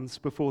crowns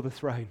before the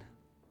throne.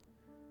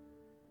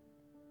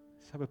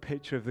 Let's have a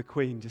picture of the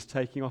Queen just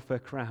taking off her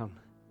crown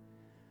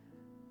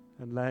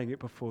and laying it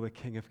before the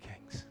King of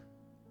Kings.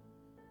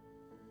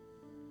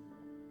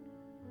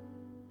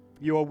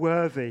 You are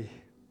worthy,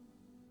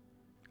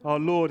 our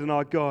Lord and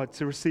our God,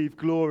 to receive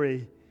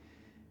glory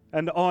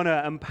and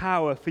honor and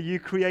power, for you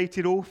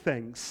created all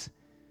things,